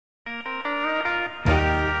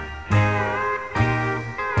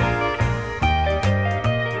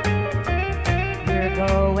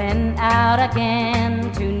out again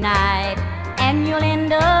tonight, and you'll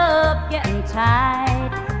end up getting tight.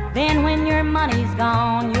 Then when your money's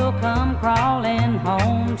gone, you'll come crawling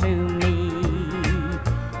home to me.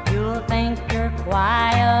 You'll think you're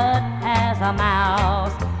quiet as a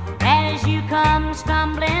mouse as you come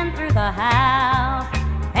stumbling through the house,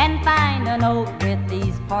 and find a note with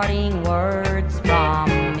these parting words from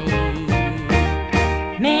me.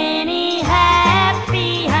 Many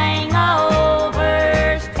happy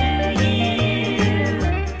hangovers to you.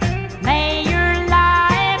 May your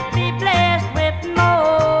life be blessed with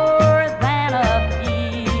more than a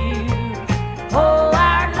few. Oh,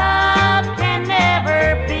 our love can never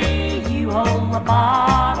be. You hold the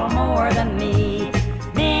bottle more than me.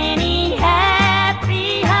 Many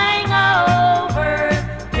happy hangovers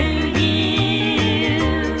to you.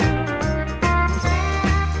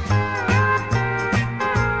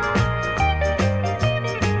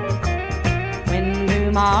 When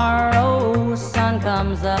tomorrow's sun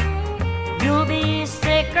comes up, you'll be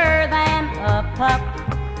sicker than a pup,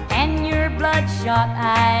 and your bloodshot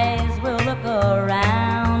eyes will look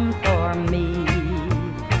around for me.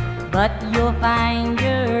 But you'll find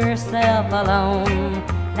yourself alone,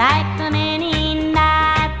 like the many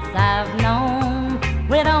nights I've known,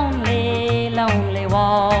 with only lonely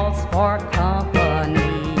walls for